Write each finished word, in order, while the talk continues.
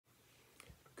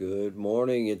Good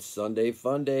morning. It's Sunday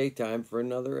Fun Day. Time for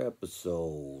another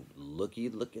episode. Looky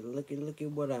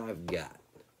what I've got.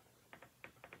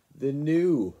 The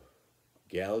new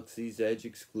Galaxy's Edge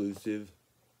exclusive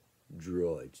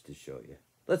droids to show you.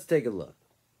 Let's take a look.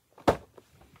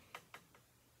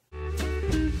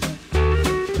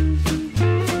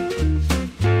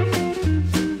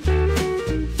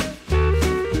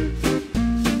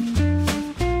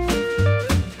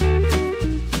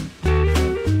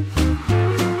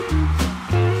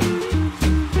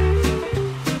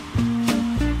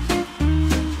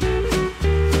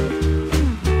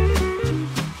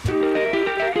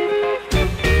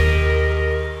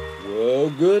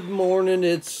 Good morning,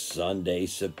 it's Sunday,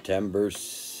 September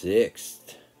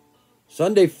 6th.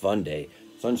 Sunday Fun Day.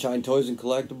 Sunshine Toys and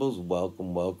Collectibles,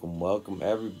 welcome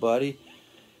everybody.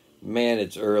 Man,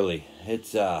 it's early.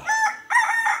 It's, I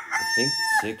think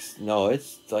 6, no,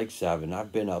 it's like 7.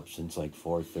 I've been up since like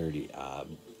 4:30.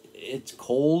 It's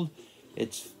cold.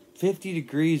 It's 50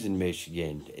 degrees in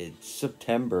Michigan. It's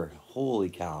September. Holy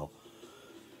cow.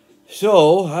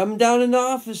 So, I'm down in the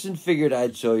office and figured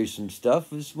I'd show you some stuff.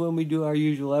 This is when we do our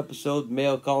usual episode.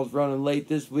 Mail call's running late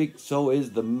this week, so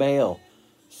is the mail.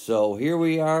 So, here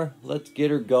we are. Let's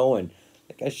get her going.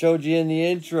 Like I showed you in the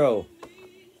intro,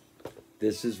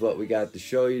 this is what we got to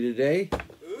show you today.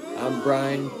 I'm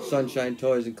Brian, Sunshine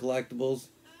Toys and Collectibles,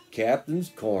 Captain's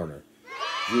Corner.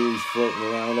 Julie's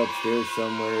floating around upstairs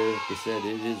somewhere. Like I said,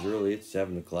 it is early. It's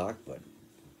 7 o'clock, but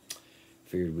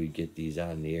figured we'd get these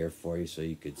on the air for you so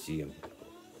you could see them.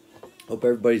 Hope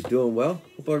everybody's doing well.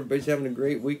 Hope everybody's having a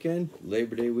great weekend.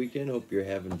 Labor Day weekend. Hope you're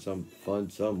having some fun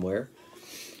somewhere.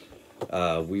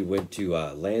 We went to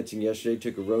Lansing yesterday.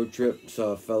 Took a road trip.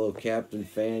 Saw a fellow Captain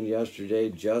fan yesterday,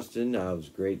 Justin. It was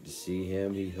great to see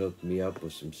him. He hooked me up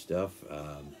with some stuff.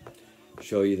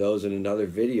 Show you those in another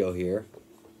video here.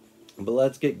 But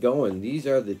let's get going. These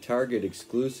are the Target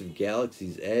exclusive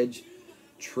Galaxy's Edge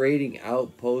Trading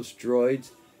Outpost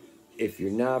droids. If you're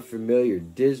not familiar,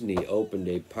 Disney opened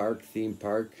a theme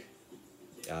park,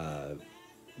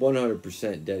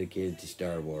 100% dedicated to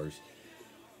Star Wars.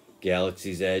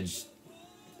 Galaxy's Edge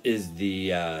is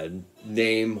the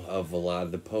name of a lot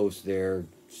of the posts there,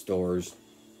 stores,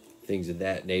 things of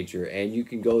that nature, and you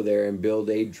can go there and build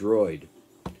a droid.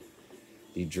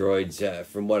 The droids,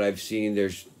 from what I've seen,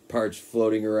 there's parts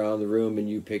floating around the room, and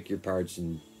you pick your parts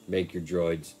and make your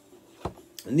droids.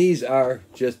 And these are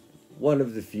just one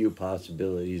of the few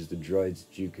possibilities, the droids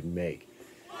that you can make.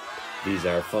 These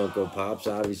are Funko Pops,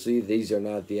 obviously. These are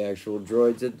not the actual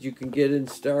droids that you can get in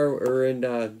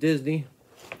Disney.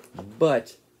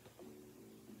 But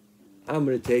I'm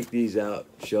going to take these out,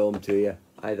 show them to you.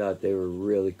 I thought they were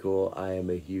really cool. I am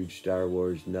a huge Star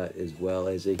Wars nut as well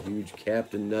as a huge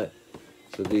Captain nut.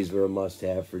 So these were a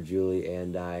must-have for Julie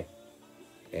and I.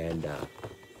 And like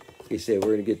I say, we're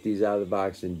going to get these out of the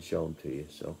box and show them to you.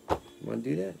 So, you want to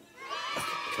do that?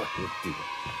 Okay, let's do that.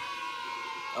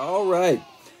 All right,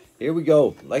 here we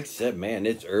go. Like I said, man,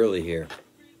 it's early here.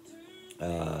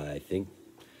 I think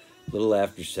a little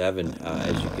after 7,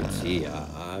 as you can see.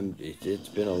 It's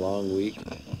been a long week.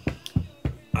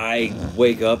 I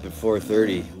wake up at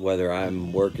 4:30, whether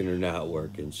I'm working or not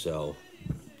working. So,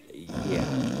 yeah,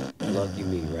 lucky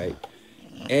me, right?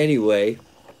 Anyway,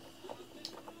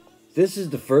 this is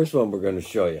the first one we're going to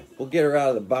show you. We'll get her out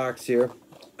of the box here.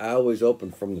 I always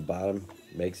open from the bottom.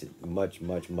 Makes it much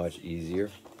easier.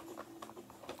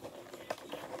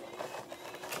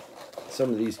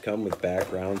 Some of these come with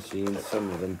background scenes. Some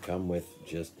of them come with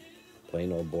just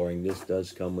plain old boring. This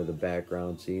does come with a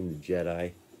background scene, the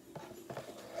Jedi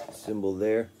symbol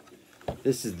there.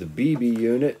 This is the BB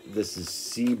unit. This is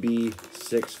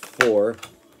CB64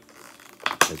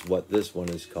 is what this one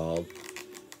is called.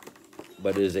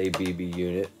 But it is a BB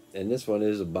unit. And this one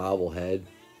is a bobblehead.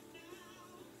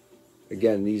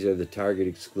 Again, these are the Target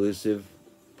exclusive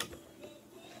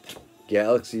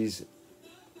Galaxy's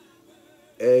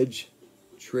Edge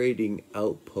Trading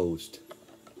Outpost.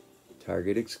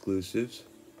 Target exclusives.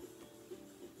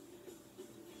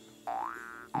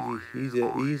 He's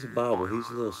a bobble. He's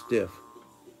a little stiff,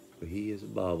 but he is a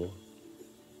bobble.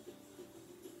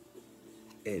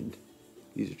 And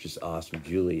these are just awesome.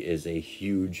 Julie is a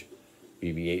huge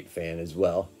BB-8 fan as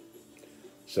well.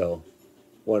 So,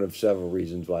 one of several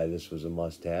reasons why this was a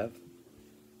must-have.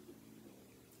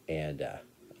 And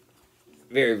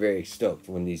very stoked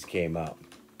when these came out.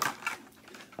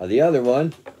 The other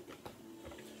one,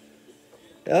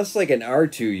 that's like an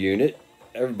R2 unit.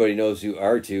 Everybody knows who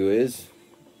R2 is.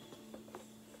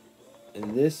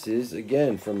 And this is,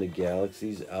 again, from the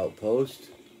Galaxy's Outpost.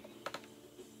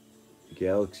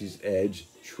 Galaxy's Edge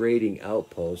Trading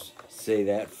Outpost. Say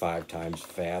that 5 times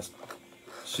fast.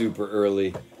 super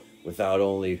early without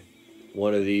only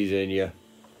one of these in you.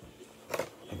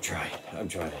 I'm trying.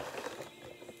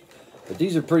 But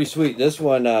these are pretty sweet. This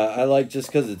one I like just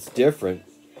because it's different.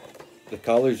 The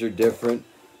colors are different.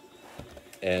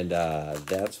 And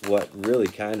that's what really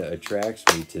kind of attracts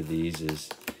me to these is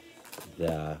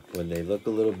when they look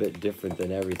a little bit different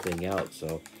than everything else.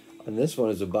 So, and this one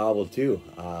is a bobble too.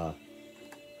 I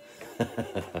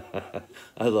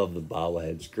love the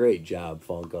bobbleheads. Great job,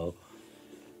 Funko.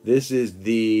 This is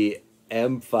the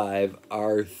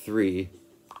M5R3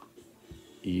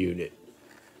 unit.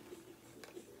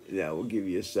 Now we'll give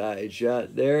you a side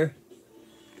shot there.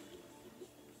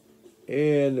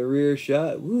 And the rear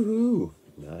shot. Woohoo!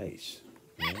 Nice.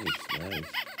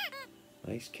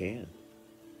 Nice can.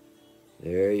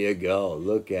 There you go.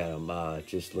 Look at him.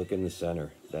 Just look in the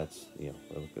center. That's, you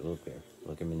know, look there.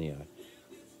 Look him in the eye.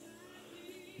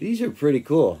 These are pretty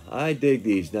cool. I dig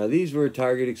these. Now, these were a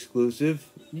Target exclusive.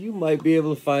 You might be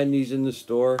able to find these in the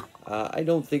store. I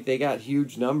don't think they got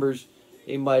huge numbers.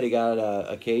 They might have got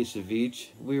a case of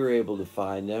each. We were able to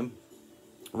find them.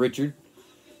 Richard,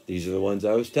 these are the ones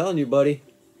I was telling you, buddy.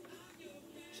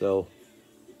 So,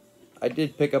 I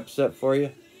did pick up a set for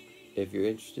you. If you're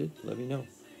interested, let me know.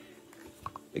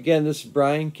 Again, this is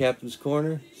Brian, Captain's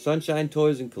Corner, Sunshine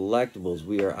Toys and Collectibles.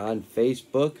 We are on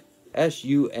Facebook,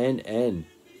 SUNN.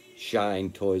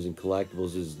 Shine Toys and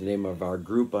Collectibles is the name of our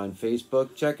group on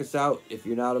Facebook. Check us out. If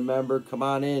you're not a member, come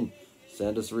on in.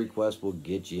 Send us a request. We'll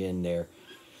get you in there.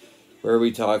 Where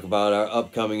we talk about our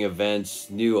upcoming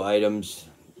events, new items,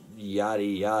 yada,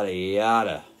 yada,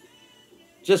 yada.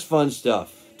 Just fun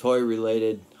stuff. Toy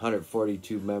related.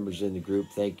 142 members in the group.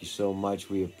 Thank you so much.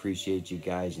 We appreciate you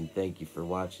guys, and thank you for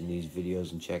watching these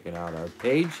videos and checking out our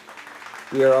page.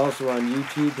 We are also on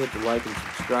YouTube. Hit the like and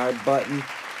subscribe button.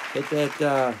 Hit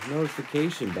that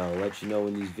notification bell. Let you know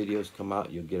when these videos come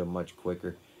out. You'll get them much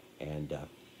quicker. And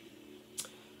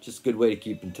just a good way to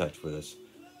keep in touch with us.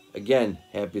 Again,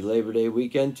 happy Labor Day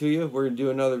weekend to you. We're going to do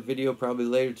another video probably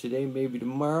later today, maybe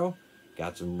tomorrow.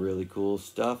 Got some really cool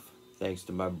stuff. Thanks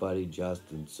to my buddy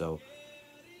Justin. So,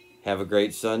 have a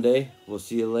great Sunday. We'll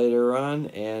see you later on.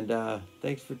 And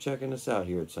thanks for checking us out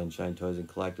here at Sunshine Toys and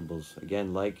Collectibles.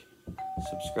 Again, like,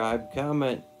 subscribe,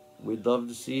 comment. We'd love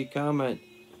to see you comment.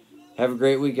 Have a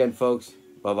great weekend, folks.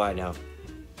 Bye-bye now.